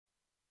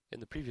In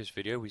the previous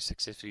video, we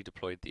successfully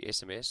deployed the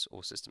SMS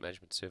or System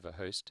Management Server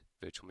host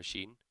virtual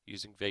machine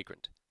using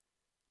Vagrant.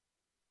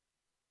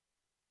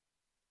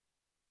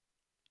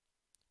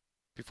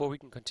 Before we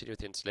can continue with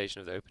the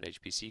installation of the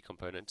OpenHPC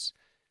components,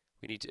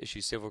 we need to issue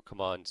several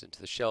commands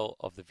into the shell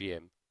of the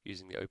VM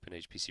using the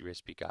OpenHPC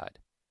recipe guide.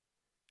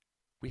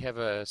 We have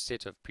a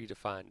set of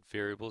predefined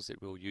variables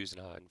that we'll use in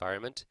our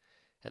environment,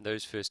 and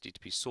those first need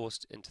to be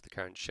sourced into the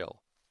current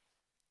shell.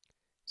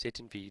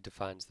 setenv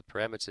defines the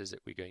parameters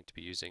that we're going to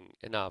be using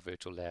in our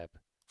virtual lab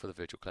for the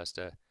virtual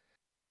cluster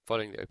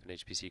following the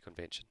OpenHPC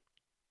convention.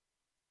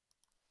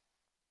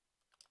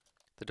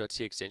 The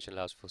 .c extension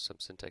allows for some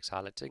syntax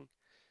highlighting,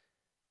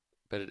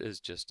 but it is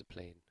just a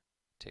plain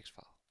text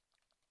file.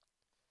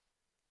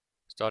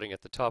 Starting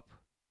at the top,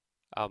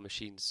 our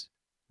machine's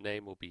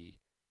name will be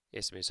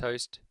SMS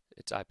host,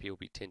 its IP will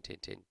be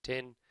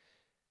 10.10.10.10,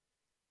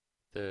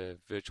 the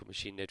virtual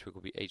machine network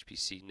will be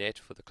HPC net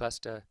for the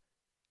cluster,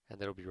 and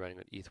that will be running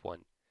on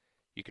ETH1.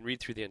 You can read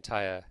through the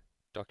entire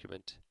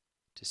document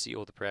to see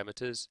all the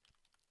parameters,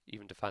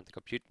 even define the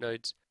compute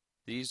nodes.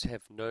 These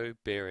have no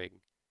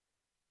bearing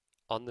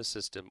on the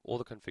system or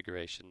the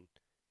configuration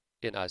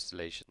in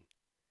isolation.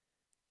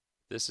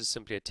 This is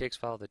simply a text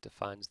file that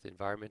defines the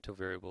environmental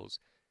variables.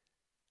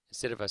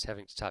 Instead of us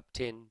having to type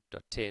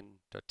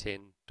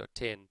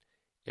 10.10.10.10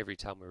 every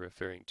time we're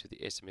referring to the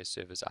SMS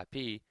server's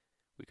IP,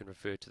 we can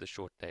refer to the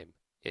short name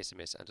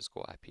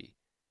SMS_IP.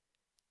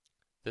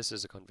 This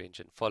is a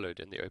convention followed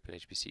in the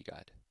OpenHPC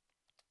guide.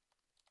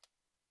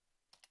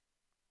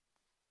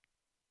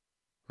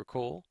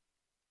 Recall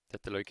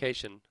that the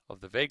location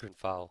of the Vagrant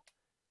file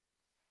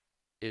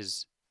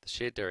is the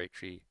shared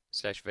directory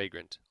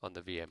 /vagrant on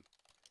the VM.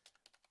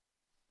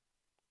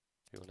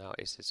 We will now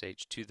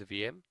SSH to the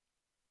VM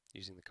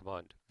using the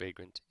command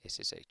vagrant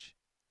SSH.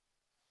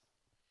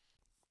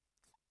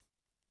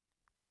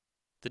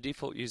 The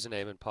default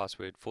username and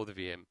password for the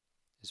VM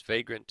is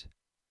vagrant,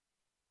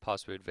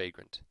 password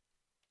vagrant.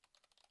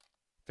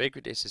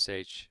 Vagrant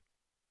SSH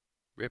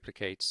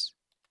replicates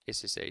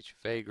SSH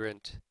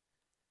vagrant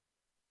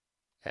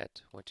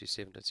at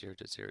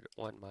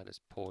 127.0.0.1 minus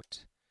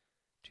port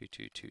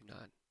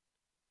 2229.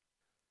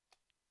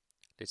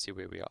 Let's see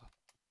where we are.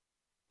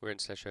 We're in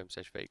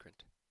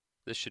 /home/vagrant.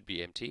 This should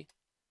be empty,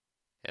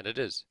 and it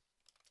is.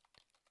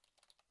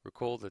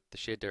 Recall that the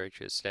shared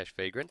directory is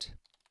 /vagrant.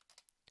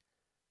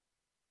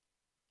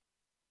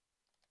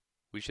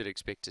 We should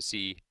expect to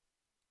see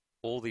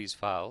all these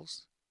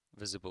files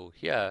visible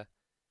here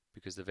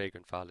because the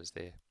Vagrant file is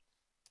there,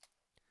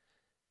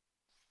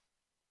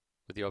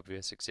 with the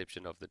obvious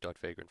exception of the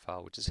 .vagrant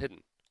file, which is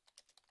hidden.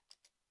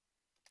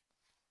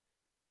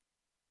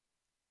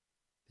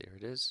 There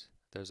it is.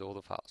 Those are all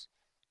the files.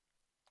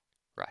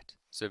 Right,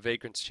 so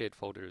Vagrant's shared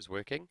folder is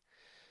working.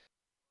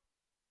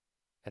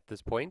 At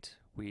this point,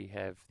 we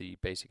have the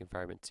basic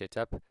environment set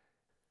up.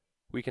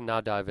 We can now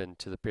dive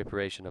into the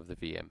preparation of the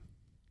VM.